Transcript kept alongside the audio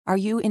Are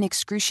you in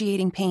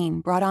excruciating pain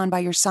brought on by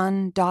your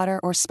son, daughter,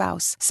 or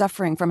spouse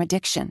suffering from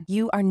addiction?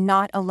 You are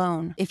not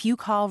alone. If you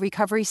call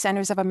Recovery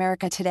Centers of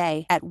America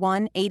today at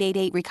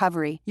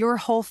 1-888-RECOVERY, your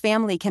whole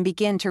family can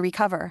begin to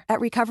recover.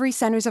 At Recovery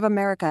Centers of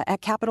America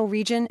at Capital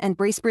Region and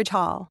Bracebridge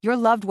Hall, your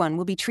loved one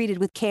will be treated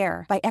with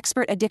care by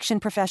expert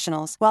addiction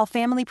professionals, while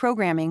family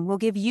programming will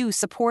give you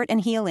support and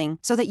healing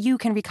so that you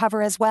can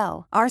recover as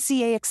well.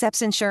 RCA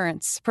accepts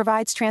insurance,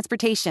 provides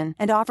transportation,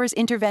 and offers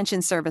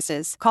intervention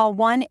services. Call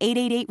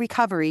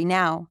 1-888-RECOVERY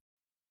now.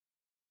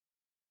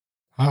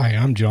 Hi,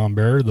 I'm John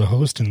Baer, the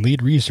host and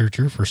lead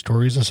researcher for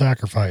Stories of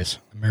Sacrifice,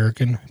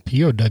 American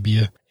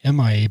POW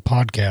MIA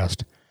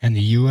podcast, and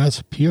the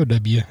U.S.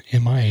 POW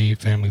MIA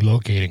Family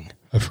Locating,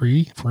 a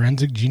free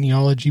forensic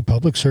genealogy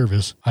public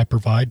service I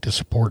provide to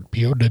support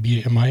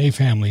POW MIA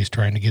families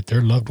trying to get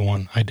their loved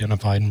one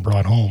identified and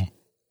brought home.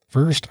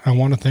 First, I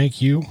want to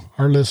thank you,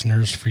 our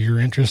listeners, for your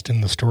interest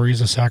in the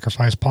Stories of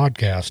Sacrifice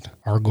podcast.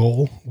 Our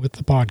goal with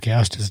the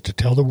podcast is to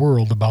tell the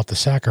world about the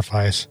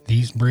sacrifice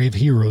these brave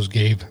heroes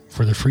gave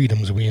for the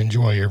freedoms we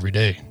enjoy every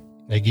day.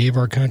 They gave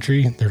our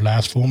country their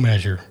last full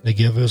measure. They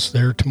give us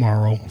their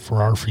tomorrow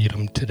for our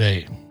freedom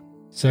today.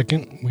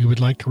 Second, we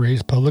would like to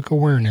raise public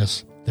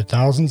awareness that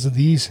thousands of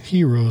these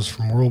heroes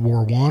from World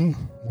War I,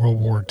 World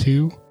War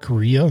II,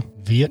 Korea,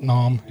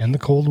 Vietnam, and the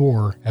Cold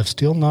War have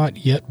still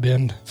not yet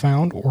been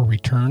found or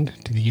returned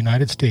to the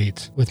United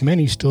States, with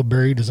many still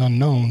buried as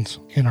unknowns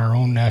in our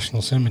own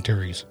national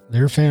cemeteries.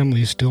 Their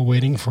families still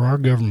waiting for our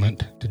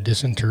government to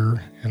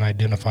disinter and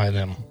identify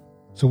them.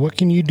 So what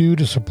can you do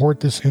to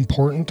support this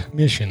important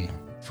mission?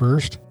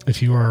 First,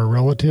 if you are a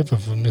relative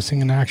of a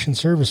missing in action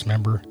service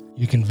member,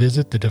 you can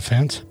visit the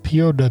Defense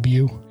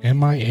POW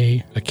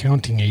MIA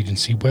Accounting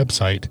Agency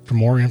website for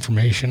more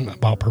information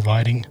about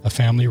providing a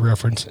family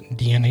reference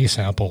DNA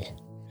sample.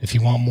 If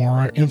you want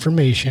more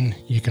information,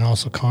 you can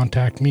also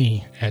contact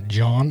me at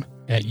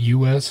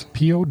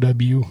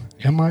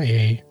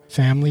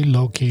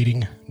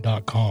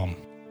john@uspowmiafamilylocating.com.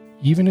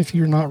 Even if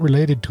you're not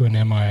related to an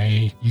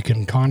MIA, you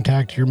can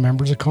contact your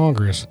members of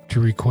Congress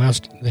to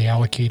request they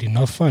allocate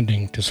enough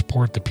funding to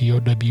support the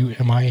POW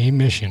MIA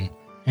mission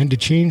and to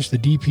change the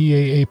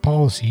DPAA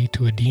policy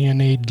to a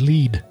DNA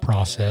lead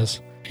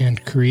process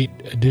and create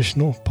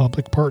additional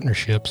public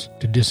partnerships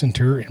to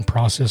disinter and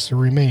process the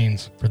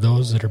remains for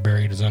those that are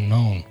buried as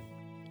unknown.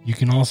 You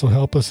can also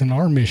help us in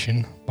our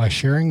mission by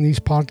sharing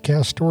these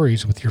podcast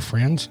stories with your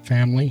friends,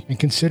 family, and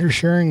consider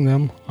sharing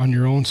them on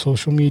your own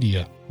social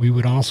media. We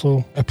would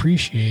also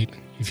appreciate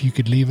if you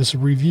could leave us a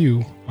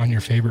review on your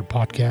favorite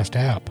podcast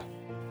app.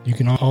 You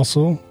can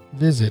also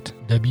visit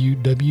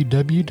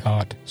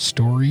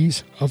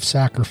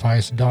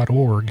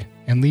www.storiesofsacrifice.org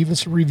and leave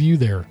us a review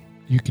there.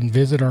 You can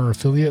visit our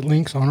affiliate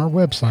links on our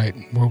website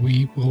where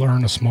we will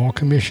earn a small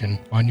commission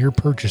on your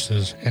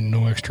purchases at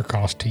no extra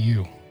cost to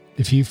you.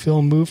 If you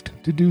feel moved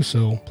to do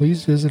so,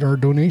 please visit our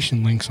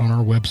donation links on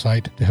our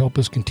website to help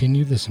us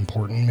continue this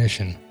important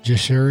mission.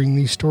 Just sharing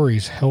these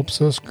stories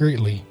helps us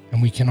greatly,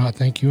 and we cannot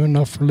thank you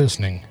enough for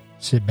listening.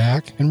 Sit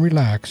back and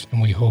relax, and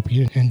we hope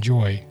you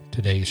enjoy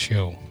today's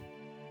show.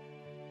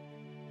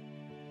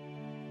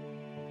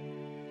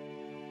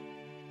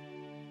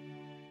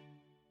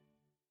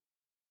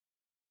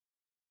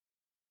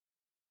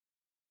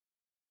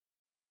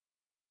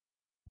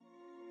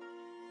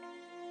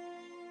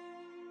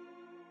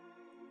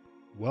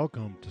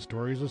 Welcome to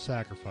Stories of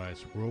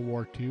Sacrifice, World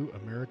War II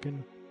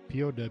American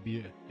POW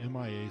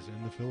MIAs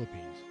in the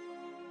Philippines.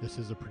 This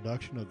is a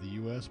production of the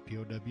U.S.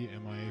 POW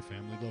MIA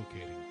Family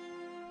Locating.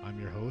 I'm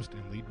your host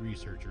and lead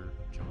researcher,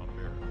 John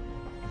Baer.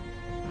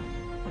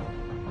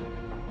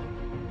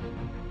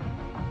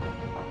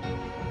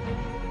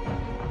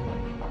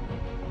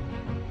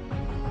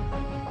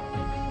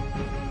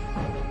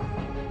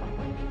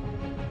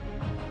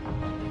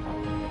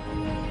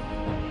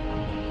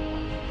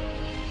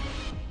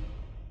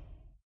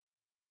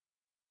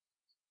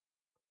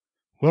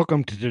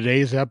 Welcome to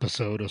today's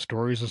episode of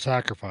Stories of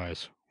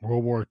Sacrifice,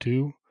 World War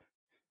II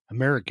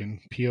American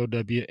POW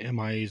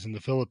MIAs in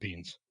the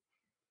Philippines.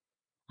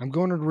 I'm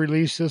going to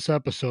release this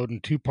episode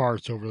in two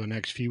parts over the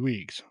next few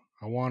weeks.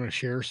 I want to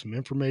share some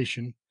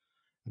information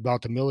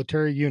about the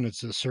military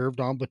units that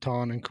served on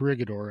Bataan and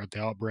Corregidor at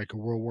the outbreak of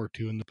World War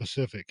II in the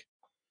Pacific.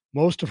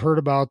 Most have heard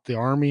about the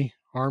Army,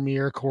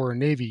 Air Corps, and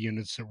Navy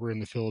units that were in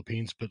the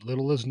Philippines, but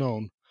little is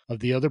known of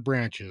the other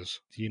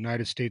branches, the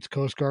United States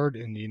Coast Guard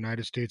and the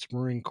United States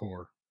Marine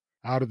Corps.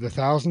 Out of the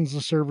thousands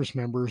of service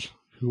members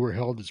who were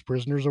held as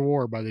prisoners of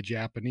war by the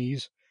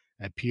Japanese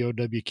at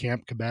POW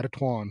Camp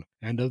Cabanatuan,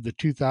 and of the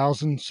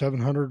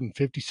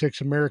 2,756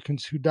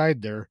 Americans who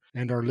died there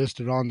and are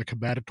listed on the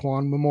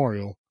Cabanatuan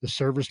Memorial, the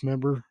service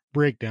member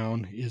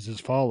breakdown is as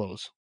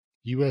follows.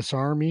 U.S.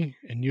 Army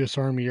and U.S.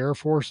 Army Air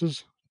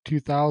Forces,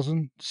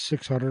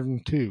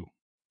 2,602.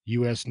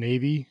 U.S.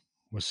 Navy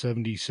was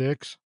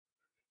 76.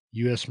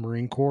 U.S.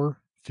 Marine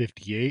Corps,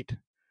 58.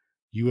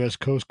 U.S.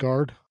 Coast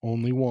Guard,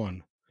 only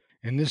 1.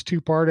 In this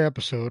two-part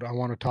episode, I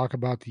want to talk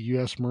about the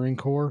U.S. Marine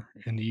Corps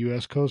and the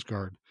U.S. Coast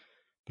Guard.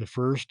 But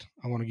first,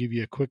 I want to give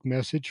you a quick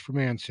message from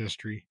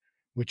Ancestry,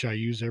 which I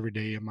use every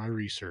day in my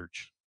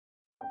research.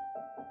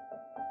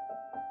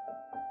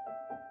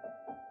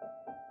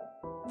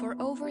 For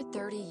over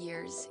 30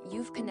 years,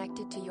 you've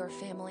connected to your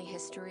family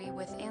history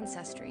with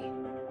Ancestry.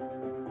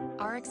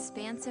 Our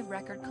expansive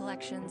record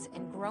collections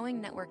and growing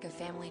network of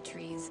family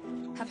trees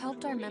have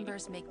helped our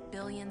members make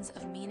billions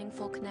of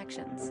meaningful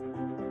connections.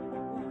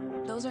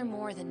 Those are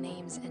more than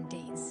names and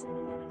dates.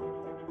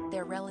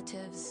 They're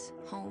relatives,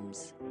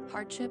 homes,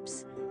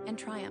 hardships, and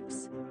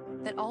triumphs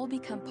that all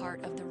become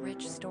part of the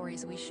rich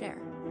stories we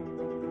share.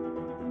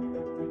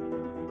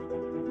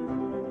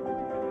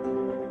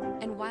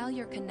 And while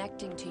you're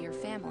connecting to your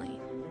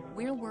family,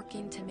 we're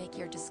working to make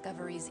your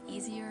discoveries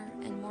easier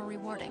and more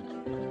rewarding.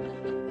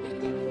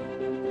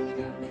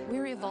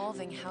 We're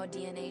evolving how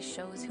DNA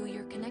shows who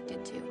you're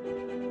connected to.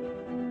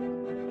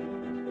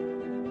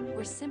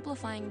 We're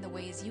simplifying the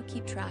ways you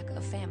keep track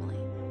of family,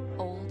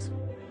 old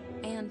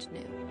and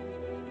new.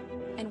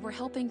 And we're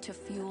helping to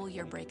fuel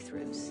your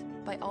breakthroughs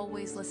by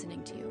always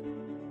listening to you,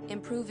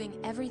 improving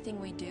everything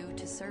we do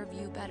to serve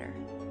you better.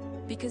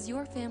 Because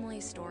your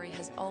family's story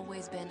has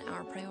always been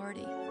our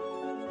priority.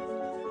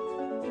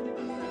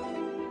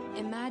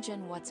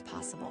 Imagine what's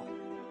possible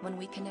when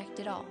we connect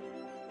it all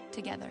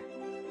together.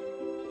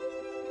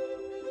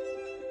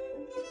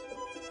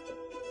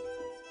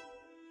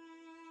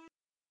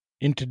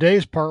 In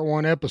today's Part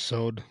 1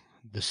 episode,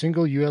 the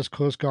single U.S.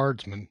 Coast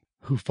Guardsman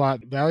who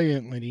fought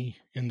valiantly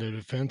in the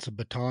defense of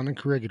Bataan and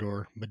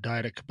Corregidor but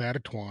died at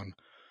Cabatatuan,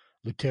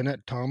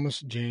 Lieutenant Thomas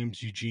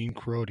James Eugene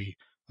Crotty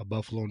of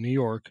Buffalo, New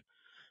York,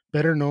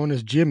 better known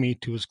as Jimmy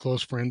to his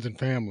close friends and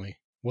family,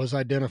 was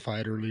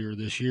identified earlier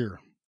this year.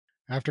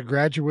 After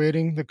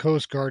graduating the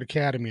Coast Guard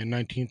Academy in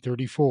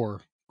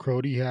 1934,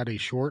 Crotty had a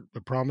short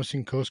but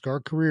promising Coast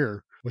Guard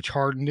career, which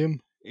hardened him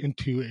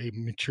into a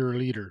mature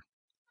leader.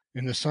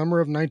 In the summer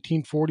of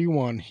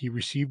 1941, he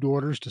received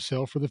orders to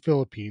sail for the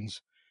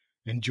Philippines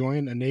and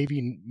join a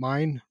Navy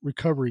mine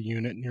recovery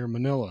unit near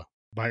Manila.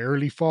 By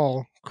early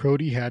fall,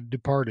 Crotty had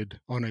departed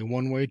on a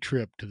one-way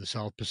trip to the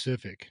South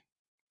Pacific.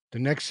 The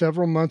next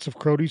several months of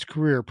Crotty's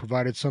career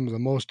provided some of the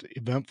most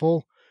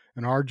eventful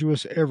and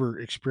arduous ever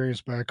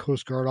experienced by a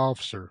Coast Guard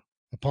officer.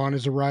 Upon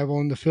his arrival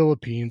in the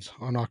Philippines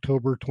on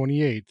October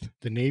 28th,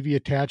 the Navy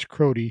attached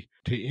Crotty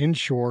to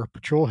inshore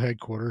patrol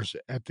headquarters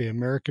at the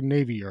American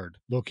Navy Yard,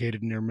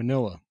 located near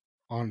Manila.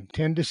 On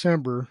 10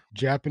 December,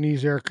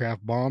 Japanese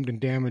aircraft bombed and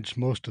damaged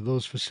most of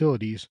those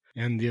facilities,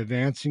 and the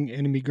advancing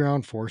enemy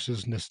ground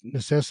forces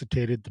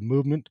necessitated the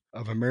movement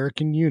of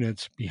American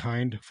units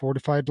behind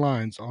fortified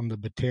lines on the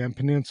Bataan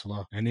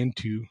Peninsula and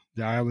into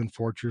the island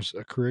fortress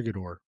of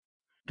Corregidor.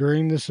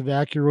 During this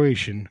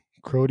evacuation,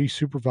 Crotty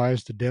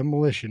supervised the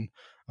demolition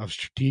of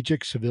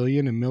strategic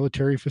civilian and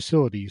military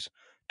facilities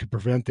to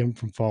prevent them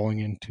from falling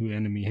into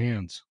enemy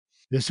hands.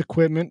 This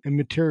equipment and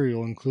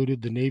material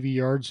included the Navy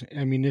Yard's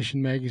ammunition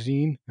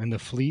magazine and the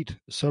fleet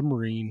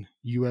submarine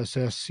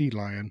USS Sea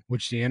Lion,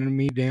 which the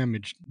enemy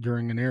damaged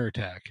during an air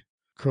attack.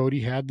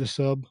 Crotty had the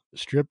sub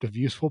stripped of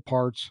useful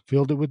parts,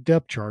 filled it with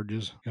depth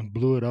charges, and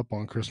blew it up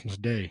on Christmas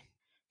Day.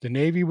 The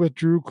Navy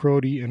withdrew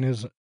Crotty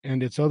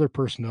and its other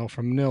personnel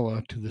from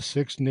Manila to the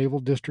 6th Naval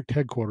District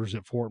headquarters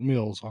at Fort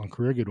Mills on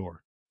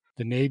Corregidor.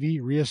 The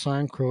Navy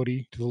reassigned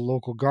Crotty to the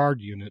local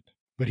guard unit,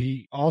 but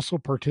he also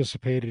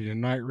participated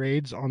in night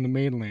raids on the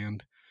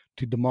mainland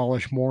to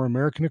demolish more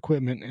American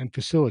equipment and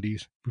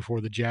facilities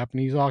before the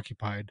Japanese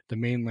occupied the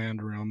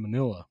mainland around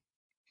Manila.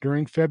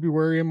 During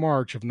February and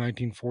March of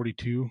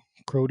 1942,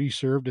 Crotty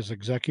served as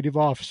executive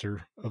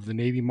officer of the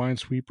Navy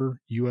minesweeper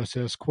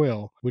USS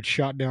Quail, which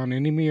shot down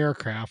enemy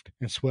aircraft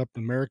and swept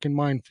American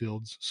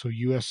minefields so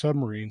U.S.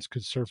 submarines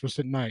could surface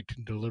at night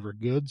to deliver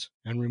goods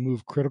and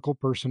remove critical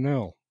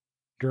personnel.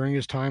 During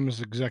his time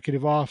as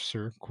executive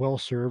officer, Quail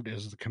served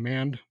as the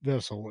command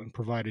vessel and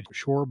provided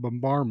shore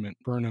bombardment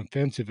for an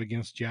offensive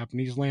against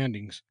Japanese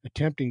landings,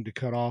 attempting to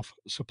cut off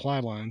supply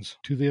lines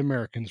to the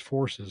American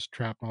forces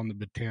trapped on the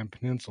Bataan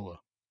Peninsula.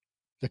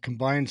 The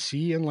combined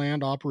sea and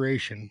land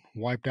operation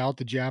wiped out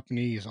the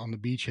Japanese on the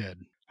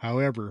beachhead.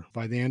 However,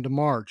 by the end of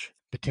March,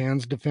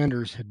 Bataan's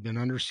defenders had been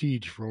under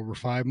siege for over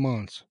 5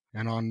 months,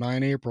 and on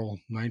 9 April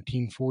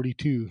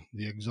 1942,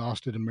 the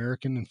exhausted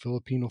American and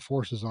Filipino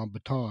forces on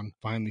Bataan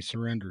finally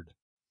surrendered.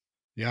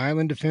 The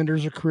island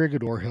defenders of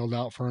Corregidor held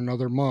out for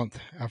another month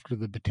after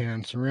the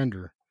Bataan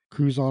surrender.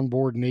 Crews on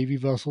board Navy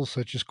vessels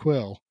such as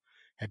Quail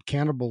had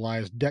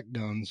cannibalized deck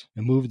guns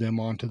and moved them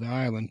onto the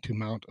island to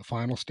mount a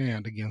final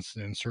stand against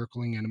the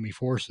encircling enemy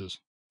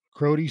forces.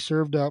 Crotty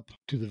served up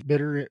to the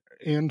bitter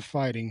end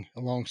fighting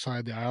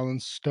alongside the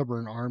island's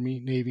stubborn Army,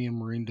 Navy, and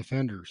Marine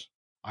defenders.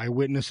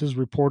 Eyewitnesses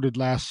reported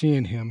last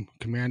seeing him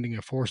commanding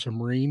a force of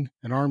Marine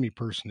and Army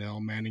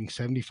personnel manning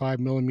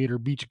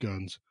 75mm beach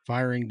guns,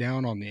 firing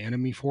down on the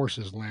enemy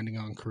forces landing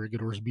on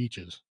Corregidor's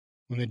beaches.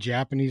 When the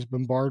Japanese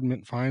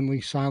bombardment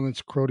finally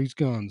silenced Crotty's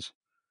guns,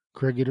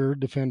 Corregidor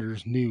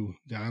defenders knew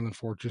the island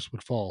fortress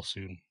would fall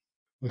soon.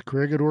 With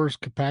Corregidor's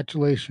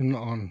capitulation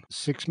on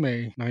 6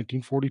 May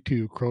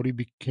 1942, Crotty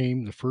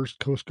became the first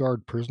Coast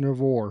Guard prisoner of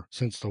war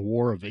since the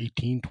War of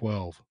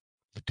 1812.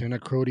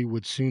 Lieutenant Crotty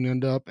would soon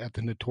end up at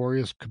the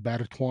notorious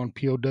Cabatatuan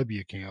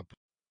POW camp.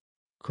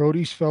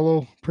 Crody's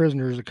fellow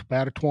prisoners at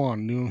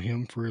Cabatatuan knew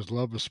him for his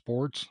love of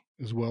sports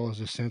as well as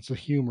his sense of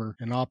humor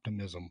and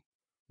optimism.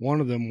 One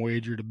of them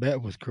wagered a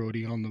bet with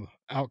Crody on the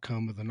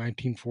outcome of the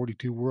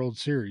 1942 World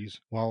Series,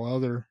 while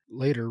other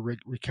later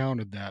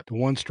recounted that the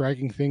one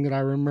striking thing that I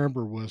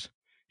remember was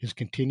his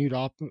continued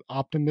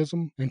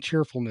optimism and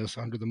cheerfulness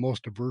under the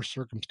most adverse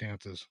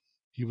circumstances.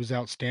 He was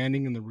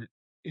outstanding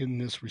in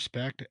this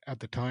respect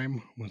at the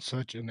time when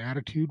such an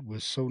attitude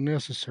was so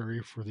necessary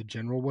for the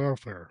general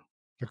welfare.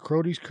 But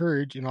Crody's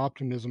courage and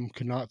optimism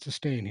could not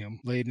sustain him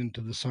late into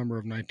the summer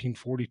of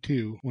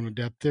 1942 when a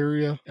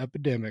diphtheria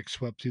epidemic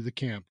swept through the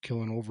camp,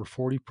 killing over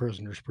 40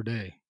 prisoners per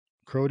day.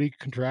 Crody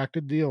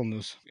contracted the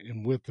illness,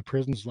 and with the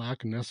prison's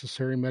lack of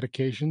necessary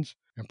medications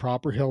and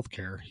proper health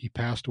care, he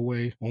passed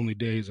away only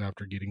days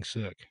after getting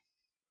sick.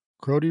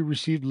 Crody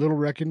received little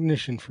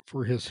recognition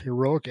for his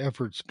heroic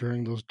efforts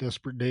during those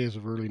desperate days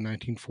of early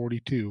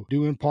 1942,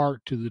 due in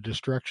part to the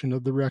destruction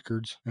of the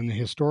records and the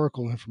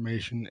historical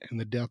information and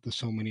the death of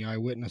so many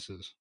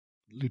eyewitnesses.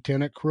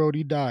 Lieutenant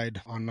Crody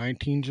died on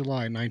 19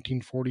 July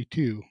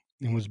 1942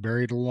 and was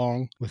buried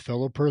along with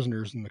fellow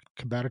prisoners in the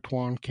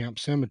Cabatatuan Camp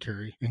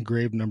Cemetery in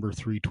grave number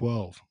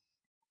 312.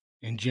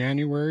 In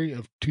January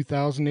of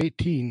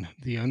 2018,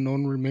 the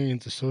unknown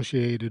remains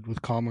associated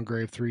with Common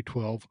Grave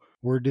 312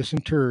 were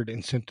disinterred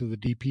and sent to the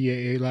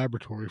DPAA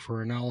laboratory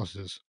for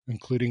analysis,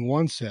 including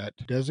one set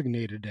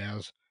designated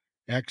as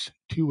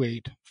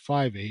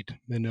X2858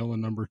 Manila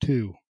number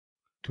 2.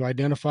 To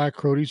identify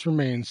Crody's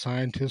remains,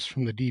 scientists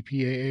from the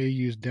DPAA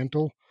used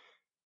dental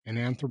and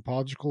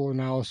anthropological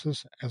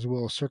analysis, as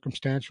well as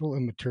circumstantial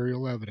and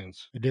material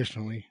evidence.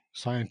 Additionally,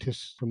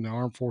 scientists from the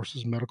Armed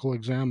Forces Medical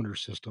Examiner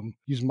System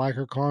used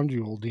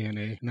mitochondrial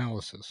DNA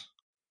analysis.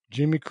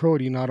 Jimmy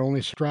Crody not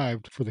only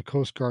strived for the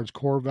Coast Guard's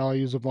core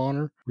values of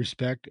honor,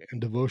 respect, and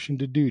devotion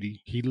to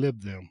duty, he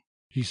lived them.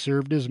 He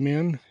served his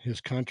men, his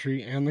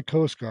country, and the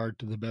Coast Guard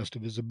to the best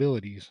of his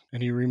abilities,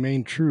 and he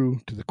remained true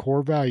to the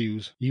core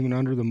values even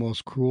under the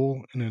most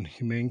cruel and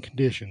inhumane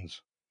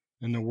conditions.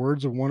 In the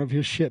words of one of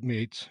his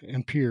shipmates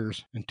and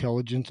peers,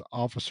 Intelligence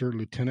Officer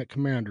Lieutenant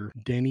Commander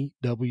Denny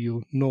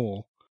W.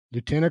 Knoll,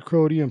 Lieutenant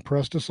Crody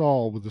impressed us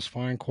all with his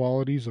fine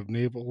qualities of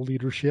naval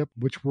leadership,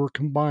 which were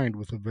combined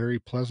with a very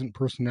pleasant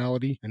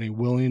personality and a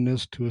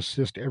willingness to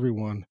assist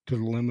everyone to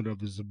the limit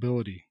of his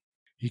ability.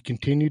 He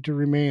continued to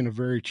remain a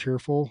very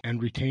cheerful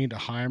and retained a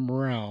high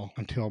morale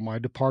until my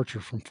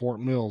departure from Fort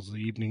Mills the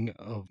evening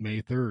of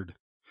May 3rd.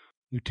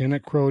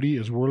 Lieutenant Crody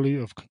is worthy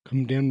of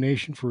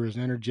condemnation for his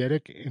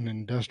energetic and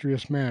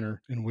industrious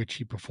manner in which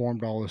he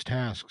performed all his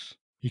tasks.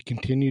 He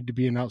continued to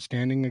be an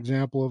outstanding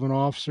example of an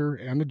officer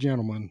and a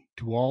gentleman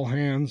to all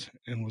hands,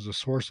 and was a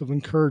source of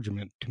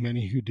encouragement to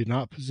many who did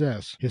not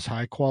possess his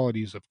high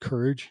qualities of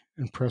courage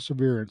and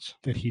perseverance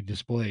that he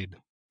displayed.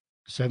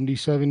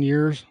 77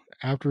 years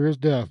after his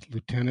death,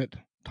 Lieutenant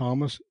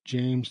Thomas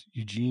James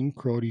Eugene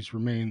Crody's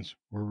remains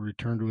were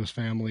returned to his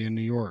family in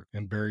New York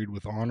and buried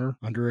with honor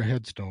under a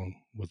headstone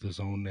with his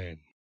own name.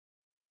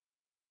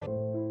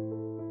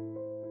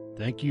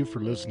 Thank you for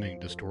listening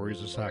to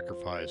Stories of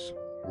Sacrifice,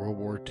 World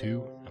War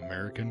II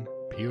American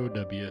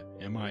POW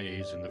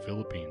MIAs in the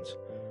Philippines.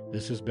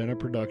 This has been a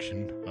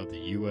production of the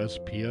U.S.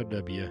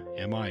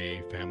 POW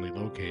MIA Family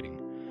Locating.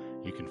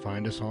 You can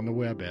find us on the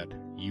web at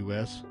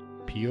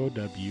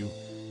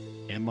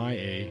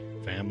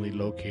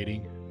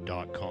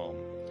uspowmiafamilylocating.com.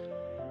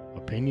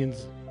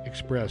 Opinions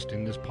expressed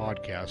in this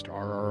podcast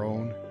are our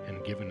own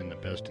and given in the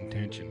best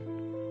intention.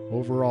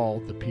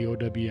 Overall, the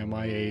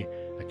POW-MIA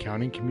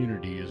accounting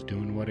community is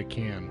doing what it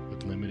can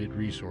with limited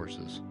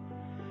resources.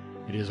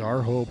 It is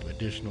our hope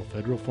additional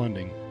federal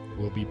funding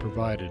will be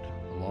provided,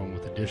 along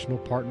with additional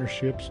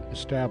partnerships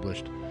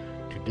established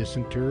to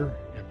disinter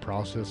and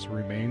process the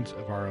remains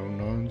of our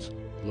unknowns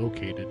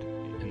located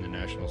in the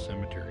national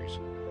cemeteries.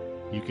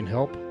 You can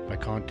help by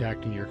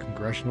contacting your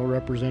congressional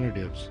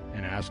representatives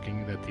and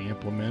asking that they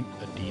implement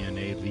a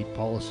DNA lead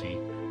policy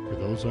for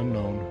those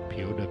unknown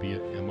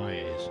POW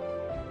MIAs.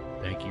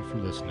 Thank you for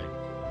listening.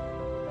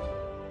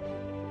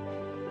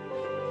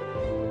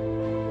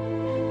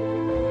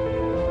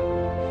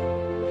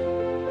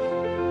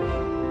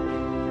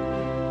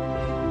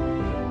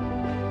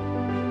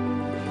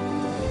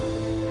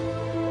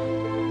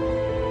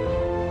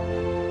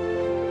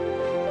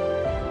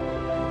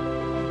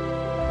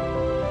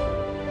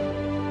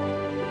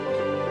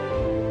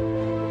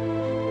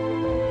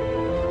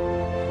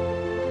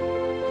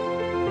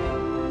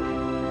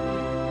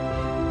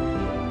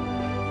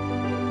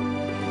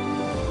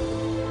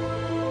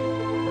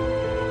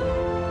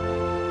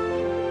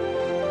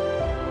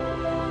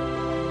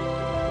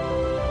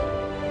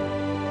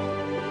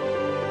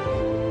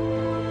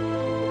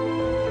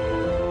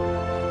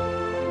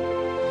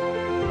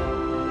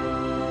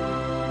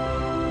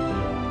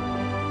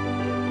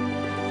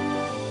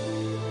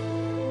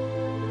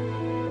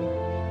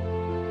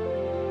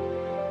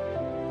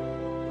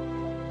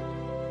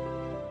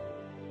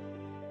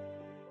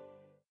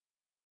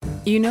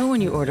 You know when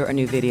you order a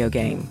new video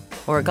game,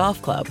 or a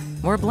golf club,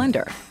 or a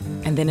blender,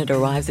 and then it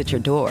arrives at your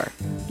door,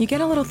 you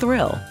get a little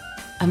thrill.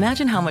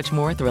 Imagine how much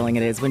more thrilling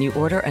it is when you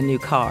order a new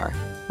car.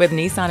 With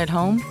Nissan at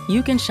Home,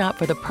 you can shop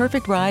for the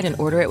perfect ride and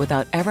order it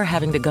without ever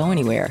having to go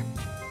anywhere.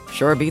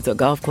 Sure beats a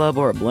golf club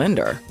or a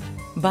blender.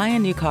 Buy a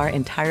new car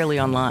entirely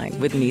online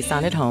with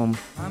Nissan at Home.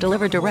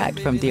 Delivered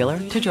direct from dealer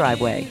to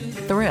driveway.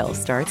 Thrill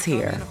starts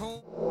here.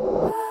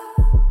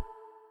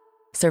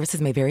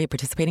 Services may vary at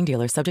participating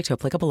dealers, subject to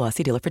applicable law.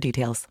 See dealer for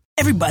details.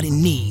 Everybody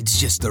needs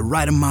just the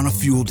right amount of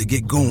fuel to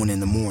get going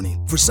in the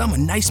morning. For some, a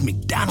nice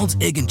McDonald's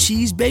egg and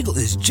cheese bagel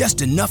is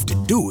just enough to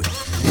do it.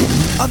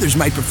 Others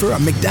might prefer a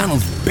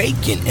McDonald's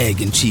bacon,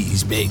 egg, and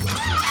cheese bagel.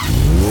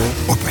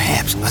 Or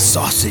perhaps a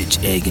sausage,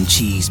 egg, and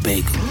cheese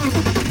bagel.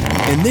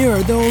 And there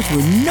are those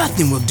where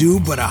nothing will do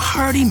but a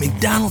hearty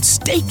McDonald's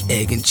steak,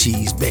 egg, and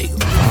cheese bagel.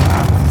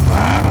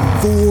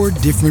 4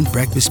 different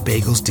breakfast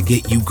bagels to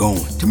get you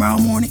going. Tomorrow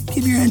morning,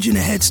 give your engine a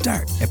head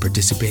start at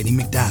participating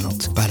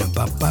McDonald's.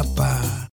 Ba-da-ba-ba-ba.